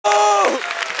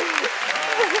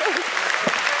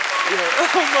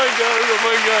Oh my god, oh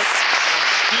my god.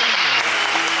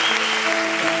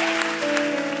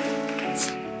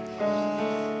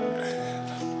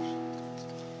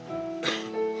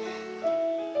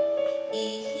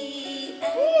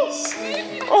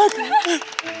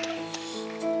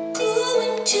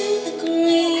 Going to the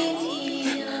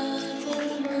graveyard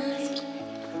with my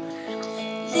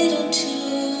little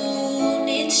tune.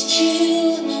 It's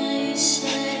June, I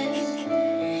said.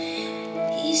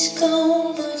 He's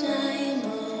gone, but I'm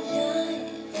alive,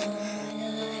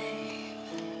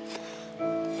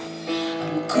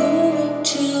 I'm going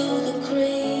to the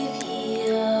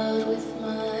graveyard with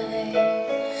my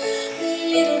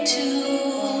little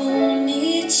tune.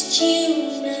 It's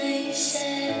June, I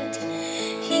said.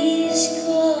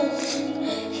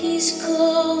 He's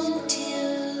gone,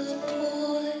 dear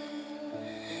boy.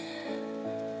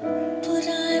 But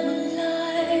I'm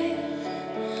alive,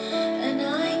 and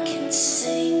I can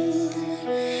sing,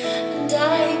 and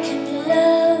I can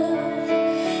love,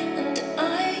 and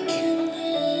I can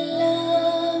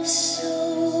love.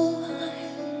 So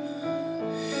I'm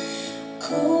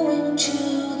going to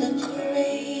the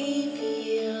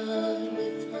graveyard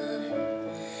with my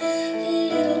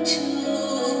little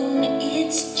tune.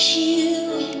 It's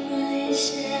June, I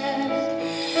said.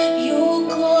 You're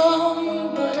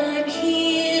gone, but I'm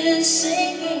here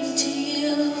singing to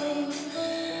you.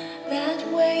 That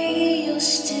way you're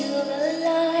still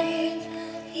alive.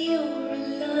 You're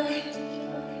alive.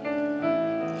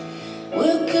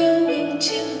 We're going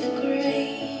to the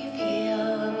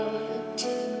graveyard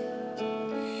to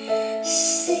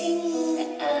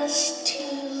sing us to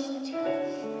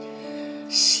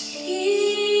sleep.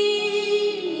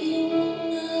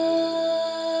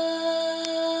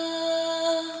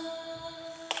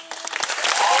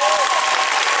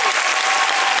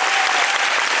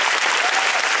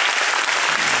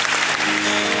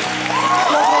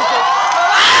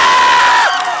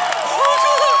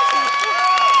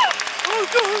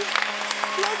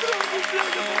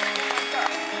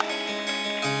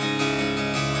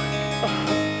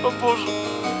 O Boże.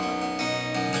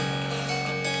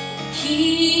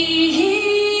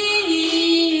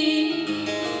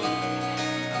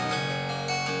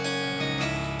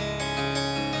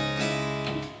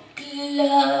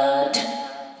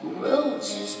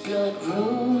 Blood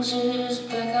roses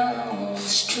back on the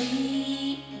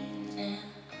street now.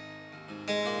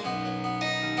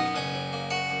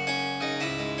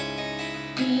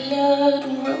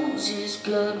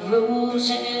 Blood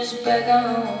roses back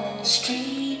on the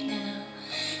street now.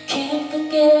 Can't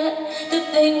forget the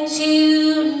things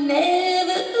you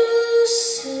never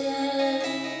said.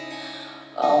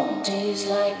 On days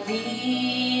like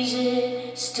these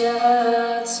it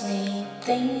starts me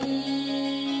thinking.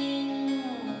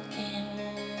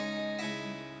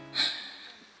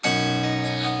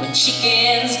 When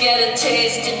chickens get a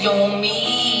taste of your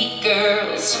meat,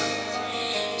 girls,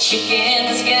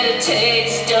 chickens get a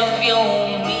taste of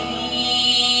your meat.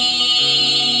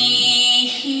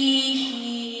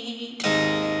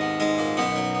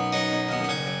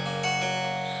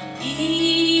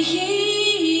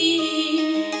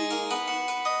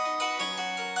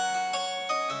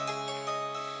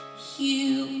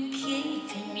 You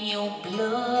gave him your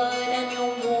blood and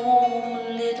your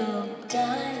warm little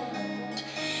diamond.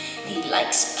 He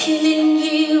likes killing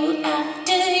you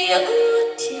after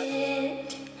you're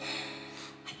dead.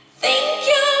 I think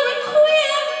you're a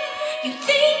queer. You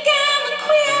think I'm a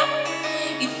queer.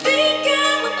 You think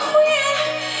I'm a queer.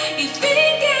 You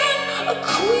think I'm a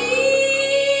queer.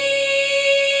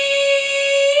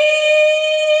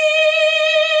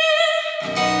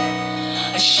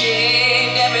 I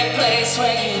shaved every place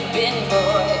where you've been,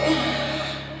 boy.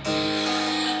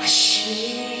 I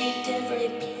shaved every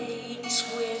place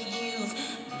where you've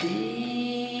been.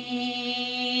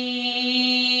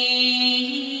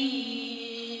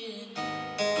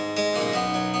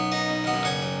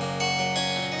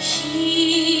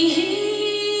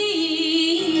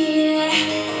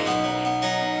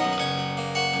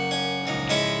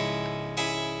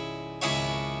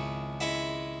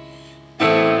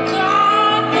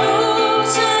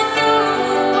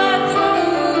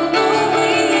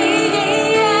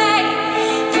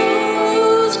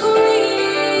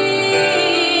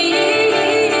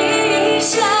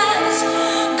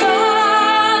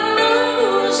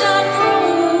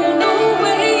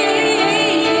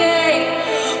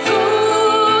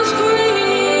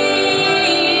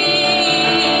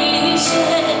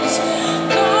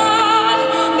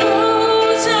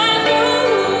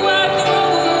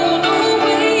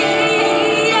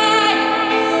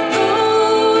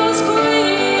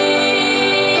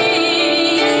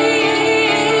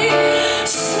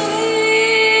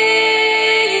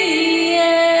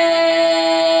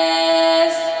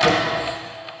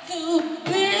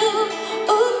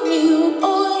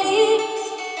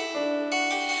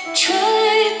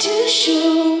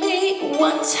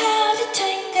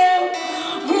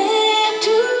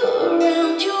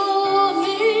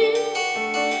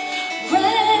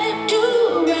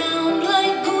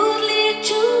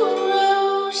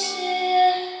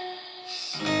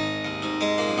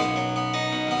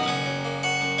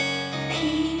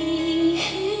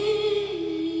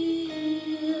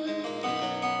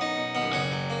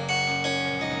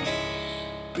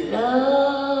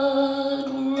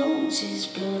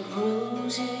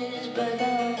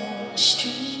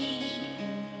 street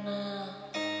now.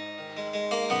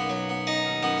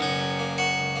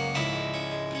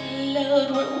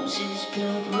 Blood roses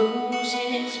back on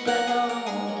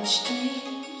the street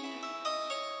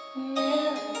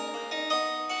now.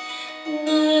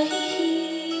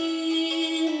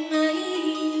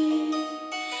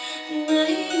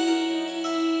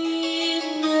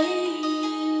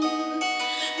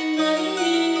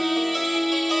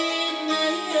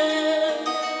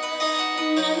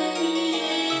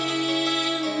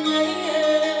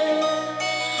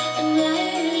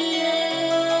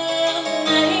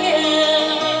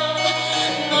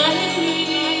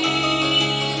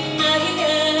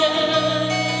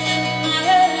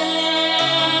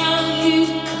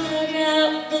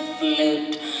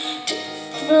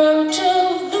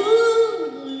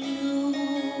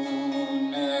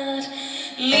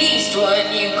 Least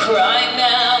when you cry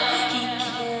now, he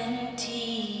can't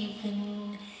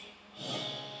even hear.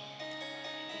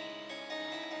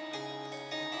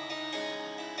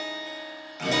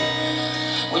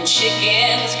 When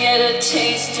chickens get a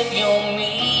taste of your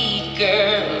meat,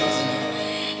 girls,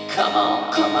 come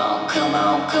on, come on, come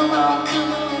on, come on,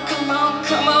 come on, come on,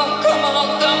 come on, come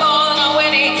on, come on. Oh,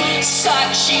 when he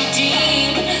sucks you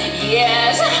deep,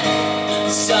 yes,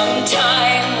 sometimes